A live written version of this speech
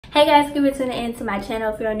Hey guys, give it tuning in to my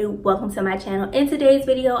channel. If you're new, welcome to my channel. In today's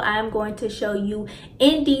video, I'm going to show you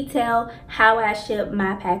in detail how I ship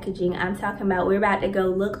my packaging. I'm talking about we're about to go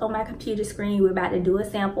look on my computer screen. We're about to do a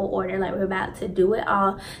sample order, like we're about to do it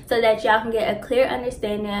all so that y'all can get a clear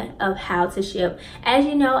understanding of how to ship. As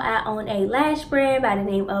you know, I own a lash brand by the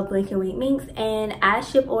name of Blink and Wink Minks, and I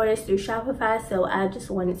ship orders through Shopify. So I just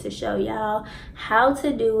wanted to show y'all how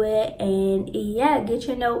to do it, and yeah, get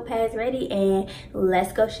your notepads ready and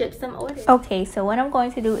let's go ship some orders. Okay, so what I'm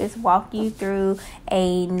going to do is walk you through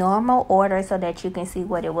a normal order so that you can see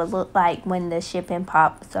what it would look like when the shipping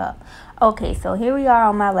pops up. Okay, so here we are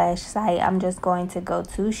on my lash site. I'm just going to go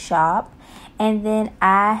to shop, and then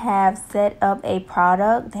I have set up a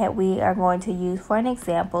product that we are going to use for an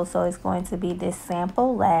example. So it's going to be this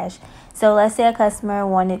sample lash. So let's say a customer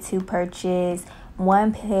wanted to purchase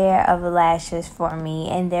one pair of lashes for me,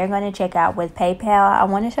 and they're going to check out with PayPal. I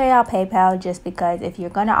want to show y'all PayPal just because if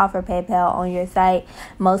you're going to offer PayPal on your site,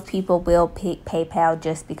 most people will pick PayPal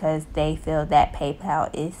just because they feel that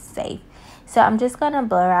PayPal is safe. So I'm just going to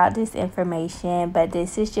blur out this information, but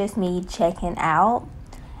this is just me checking out,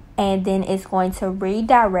 and then it's going to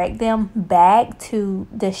redirect them back to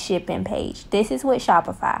the shipping page. This is with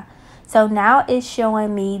Shopify. So now it's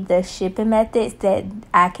showing me the shipping methods that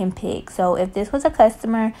I can pick. So if this was a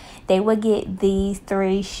customer, they would get these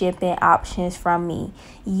 3 shipping options from me.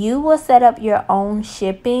 You will set up your own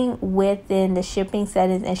shipping within the shipping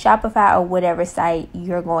settings in Shopify or whatever site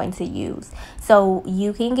you're going to use. So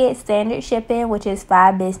you can get standard shipping, which is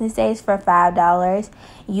 5 business days for $5.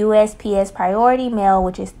 USPS priority mail,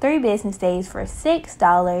 which is 3 business days for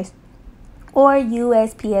 $6. Or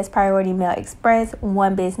USPS Priority Mail Express,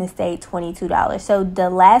 1 business day, $22. So the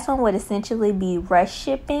last one would essentially be rush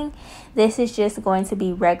shipping. This is just going to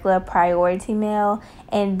be regular priority mail,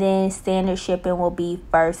 and then standard shipping will be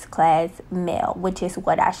first class mail, which is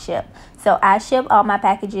what I ship. So I ship all my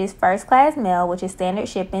packages first class mail, which is standard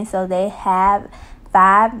shipping. So they have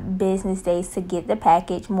 5 business days to get the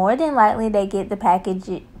package. More than likely they get the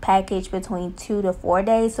package between 2 to 4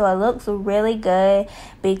 days. So it looks really good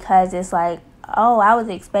because it's like, oh, I was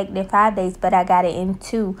expecting 5 days, but I got it in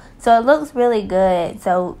 2. So it looks really good.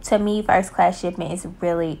 So to me, first class shipping is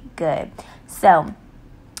really good. So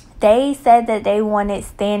they said that they wanted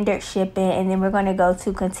standard shipping, and then we're going to go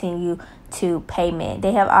to continue to payment.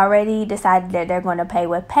 They have already decided that they're going to pay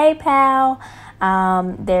with PayPal.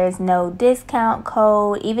 There's no discount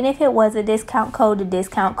code. Even if it was a discount code, the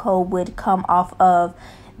discount code would come off of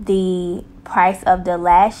the price of the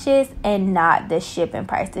lashes and not the shipping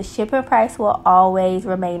price. The shipping price will always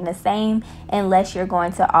remain the same unless you're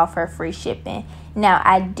going to offer free shipping. Now,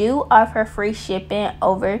 I do offer free shipping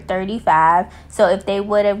over $35. So if they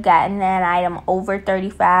would have gotten an item over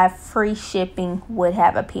 $35, free shipping would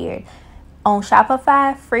have appeared. On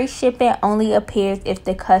Shopify, free shipping only appears if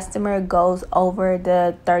the customer goes over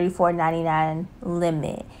the $34.99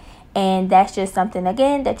 limit. And that's just something,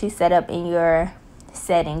 again, that you set up in your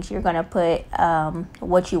settings. You're going to put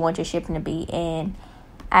what you want your shipping to be, and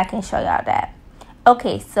I can show y'all that.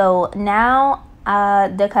 Okay, so now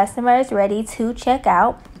the customer is ready to check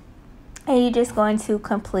out, and you're just going to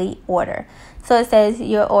complete order. So it says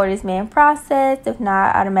your order is being processed. If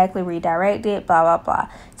not, automatically redirected, blah, blah, blah.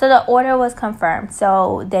 So the order was confirmed.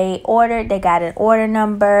 So they ordered, they got an order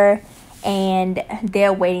number, and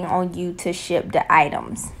they're waiting on you to ship the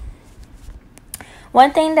items.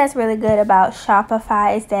 One thing that's really good about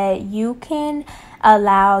Shopify is that you can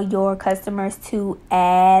allow your customers to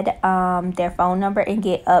add their phone number and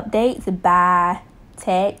get updates by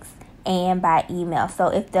text and by email. So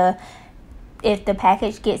if the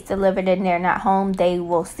package gets delivered and they're not home, they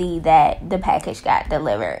will see that the package got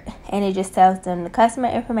delivered. And it just tells them the customer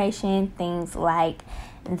information, things like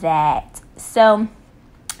that. So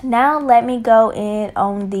now let me go in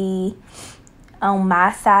on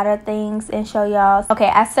my side of things and show y'all. Okay,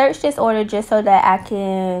 I searched this order just so that I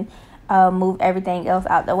can move everything else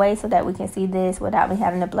out the way so that we can see this without me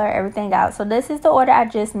having to blur everything out. So this is the order I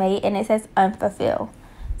just made, and it says unfulfilled.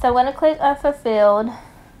 So I'm going to click unfulfilled.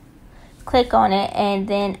 Click on it, and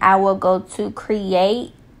then I will go to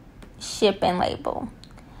create shipping label.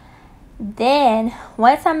 Then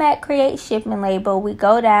once I'm at create shipping label, we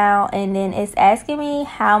go down, and then it's asking me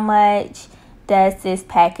how much does this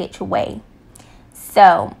package weigh.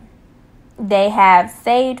 So they have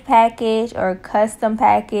saved package or custom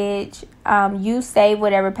package. You save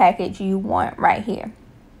whatever package you want right here.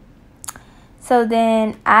 So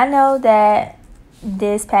then I know that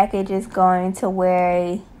this package is going to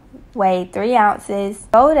weigh 3 ounces.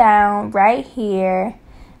 Go down right here.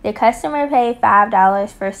 The customer paid $5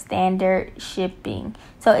 for standard shipping.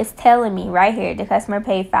 So it's telling me right here, the customer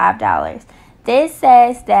paid $5. This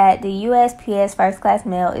says that the USPS first class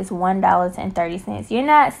mail is $1.30. You're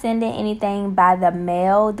not sending anything by the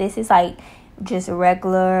mail. This is like just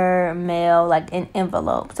regular mail, like an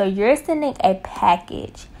envelope. So you're sending a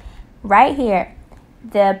package. Right here,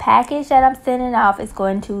 the package that I'm sending off is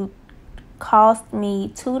going to cost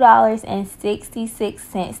me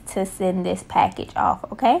 $2.66 to send this package off,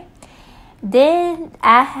 okay? Then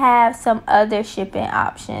I have some other shipping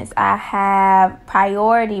options. I have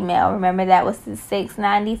priority mail. Remember, that was the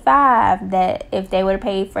 $6.95. That if they would have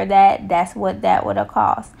paid for that, that's what that would have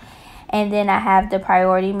cost. And then I have the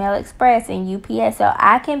Priority Mail Express and UPS. So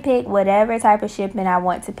I can pick whatever type of shipping I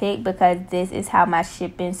want to pick because this is how my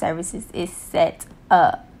shipping services is set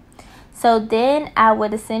up. So then I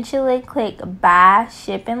would essentially click buy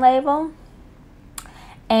shipping label.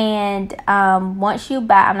 And once you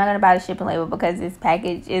buy, I'm not going to buy the shipping label because this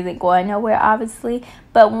package isn't going nowhere, obviously.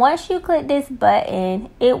 But once you click this button,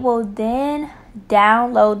 it will then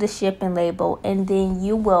download the shipping label. And then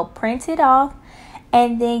you will print it off.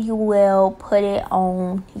 And then you will put it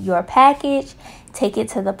on your package, take it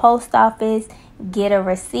to the post office, get a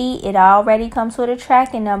receipt. It already comes with a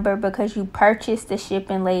tracking number because you purchased the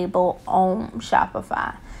shipping label on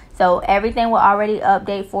Shopify. So everything will already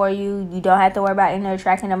update for you. You don't have to worry about any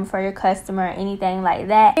tracking number for your customer or anything like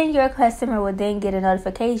that. And your customer will then get a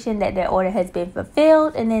notification that their order has been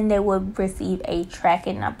fulfilled, and then they will receive a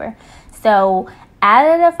tracking number. So out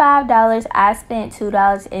of the $5, I spent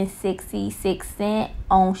 $2.66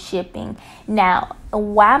 on shipping. Now,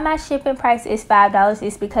 why my shipping price is $5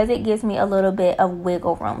 is because it gives me a little bit of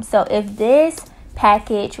wiggle room. So if this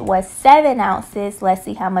package was 7 ounces, let's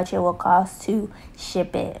see how much it will cost to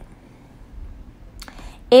ship it.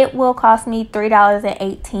 It will cost me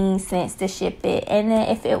 $3.18 to ship it. And then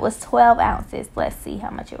if it was 12 ounces, let's see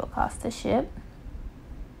how much it will cost to ship.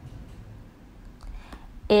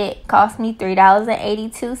 It cost me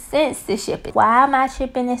 $3.82 to ship it. Why my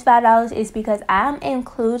shipping is $5 is because I'm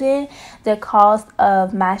including the cost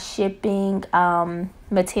of my shipping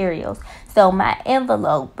materials. So my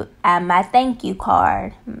envelope, my thank you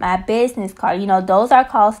card, my business card, those are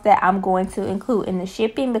costs that I'm going to include in the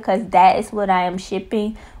shipping because that is what I am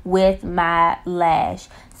shipping with my lash.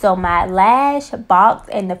 So my lash box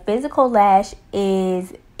and the physical lash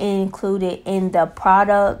is included in the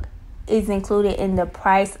product, is included in the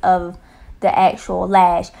price of the actual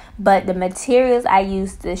lash, but the materials I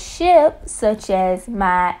use to ship, such as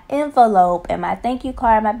my envelope and my thank you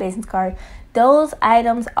card, my business card, those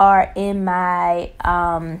items are in my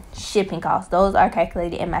shipping costs. Those are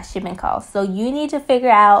calculated in my shipping costs. So you need to figure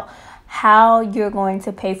out how you're going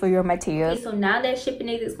to pay for your materials. Okay, so now that shipping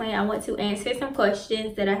is explained, I want to answer some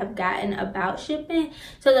questions that I have gotten about shipping.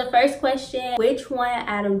 So the first question, which one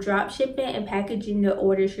out of drop shipping and packaging the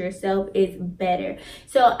orders yourself is better?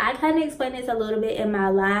 So I kind of explained this a little bit in my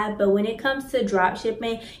live, but when it comes to drop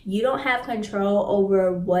shipping, you don't have control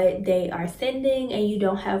over what they are sending, and you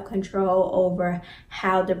don't have control over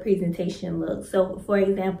how the presentation looks. So for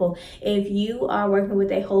example, if you are working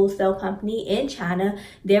with a wholesale company in China,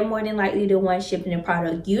 they're more than likely the one shipping the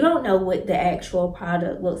product. You don't know what the actual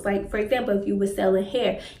product looks like. For example, if you were selling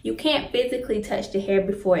hair, you can't physically touch the hair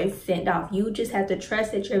before it's sent off. You just have to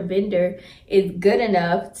trust that your vendor is good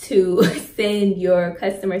enough to send your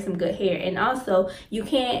customer some good hair. And also, you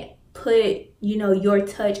can't put your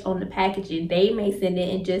touch on the packaging. They may send it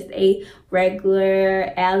in just a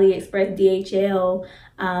regular AliExpress DHL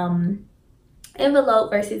envelope,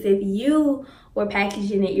 versus if you were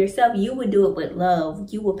packaging it yourself, you would do it with love.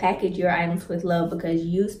 You will package your items with love because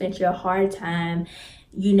you spent your hard time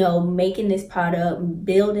making this product,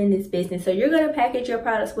 building this business. So you're going to package your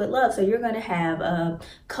products with love. So you're going to have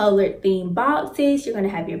colored themed boxes. You're going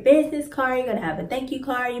to have your business card. You're going to have a thank you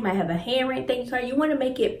card. You might have a handwritten thank you card. You want to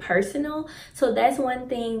make it personal. So that's one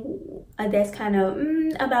thing that's kind of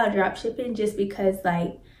about drop shipping, just because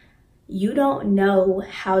you don't know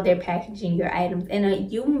how they're packaging your items,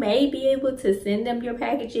 and you may be able to send them your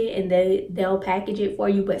packaging and they'll package it for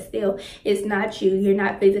you, but still, it's not you. You're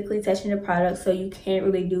not physically touching the product, so you can't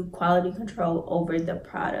really do quality control over the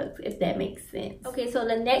product, if that makes sense. Okay, so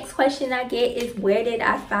the next question I get is, where did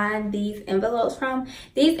I find these envelopes from?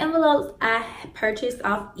 These envelopes I purchased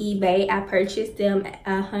off eBay. I purchased them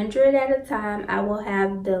 100 at a time. I will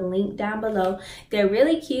have the link down below. They're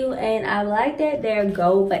really cute, and I like that they're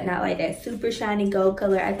gold, but not like that super shiny gold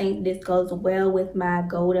color. I think this goes well with my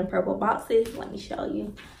gold and purple boxes. Let me show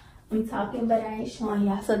you. I'm talking, but I ain't showing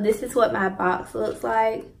y'all. So this is what my box looks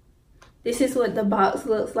like. This is what the box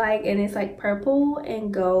looks like, and it's like purple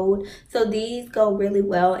and gold. So these go really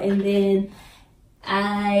well. And then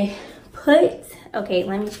I put, okay,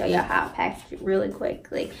 let me show y'all how I package it really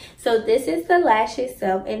quickly. So this is the lash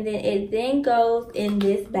itself, and then it then goes in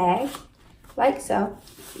this bag like so.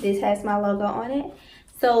 This has my logo on it.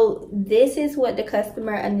 So this is what the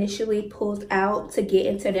customer initially pulls out to get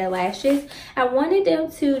into their lashes. I wanted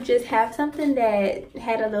them to just have something that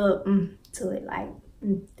had a little to it, like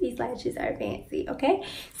these lashes are fancy, okay?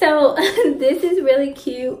 So this is really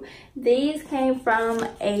cute. These came from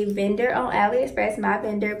a vendor on AliExpress, my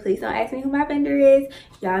vendor. Please don't ask me who my vendor is.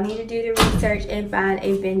 Y'all need to do the research and find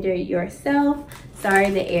a vendor yourself. Sorry,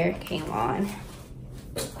 the air came on.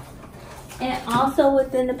 And also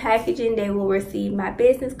within the packaging, they will receive my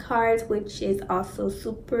business cards, which is also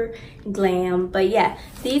super glam. But yeah,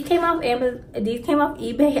 these came off Amazon, these came off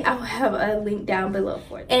eBay. I'll have a link down below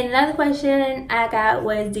for it. And another question I got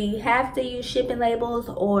was, do you have to use shipping labels,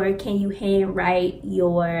 or can you hand write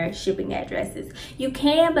your shipping addresses? You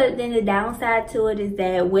can, but then the downside to it is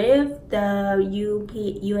that what if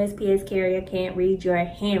the USPS carrier can't read your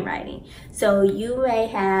handwriting? So you may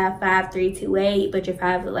have 5328, but your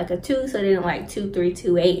 5 look like a 2, so then like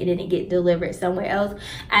 2328, and then it get delivered somewhere else.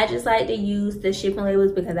 I just like to use the shipping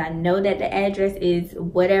labels because I know that the address is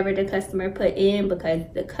whatever the customer put in, because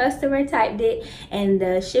the customer typed it, and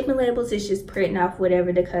the shipping labels is just printing off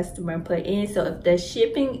whatever the customer put in. So if the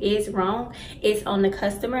shipping is wrong, it's on the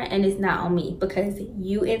customer and it's not on me, because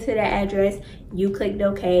you entered the address, you clicked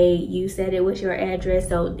okay, you said it was your address,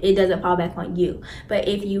 so it doesn't fall back on you. But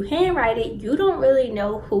if you handwrite it, you don't really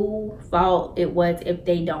know who fault it was if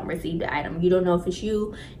they don't receive the item. You don't know if it's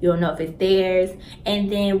you don't know if it's theirs. And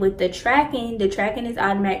then with the tracking is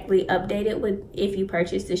automatically updated with if you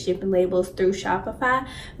purchase the shipping labels through Shopify,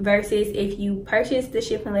 versus if you purchase the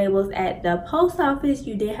shipping labels at the post office,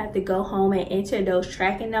 you then have to go home and enter those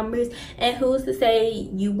tracking numbers, and who's to say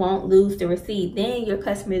you won't lose the receipt? Then your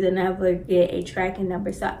customers will never get a tracking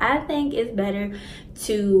number. So I think it's better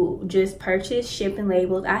to just purchase shipping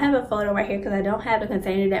labels. I have a photo right here because I don't have the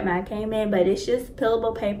container that mine came in, but it's just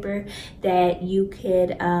peelable paper that you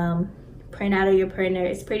could print out of your printer.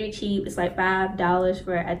 It's pretty cheap. It's like $5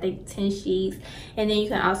 for I think 10 sheets, and then you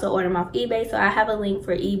can also order them off eBay. So I have a link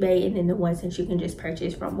for eBay, and then the ones that you can just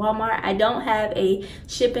purchase from Walmart. I don't have a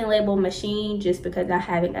shipping label machine just because I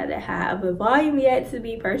haven't got that high of a volume yet to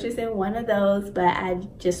be purchasing one of those, but I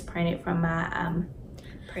just print it from my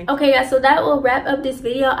okay guys, so that will wrap up this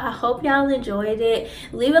video. I hope y'all enjoyed it.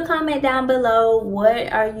 Leave a comment down below, what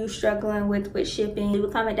are you struggling with shipping? Leave a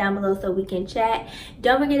comment down below so we can chat.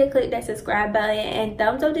 Don't forget to click that subscribe button and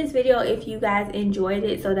thumbs up this video if you guys enjoyed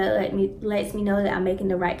it, so that lets me know that I'm making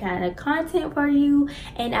the right kind of content for you.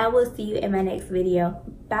 And I will see you in my next video.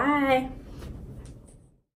 Bye.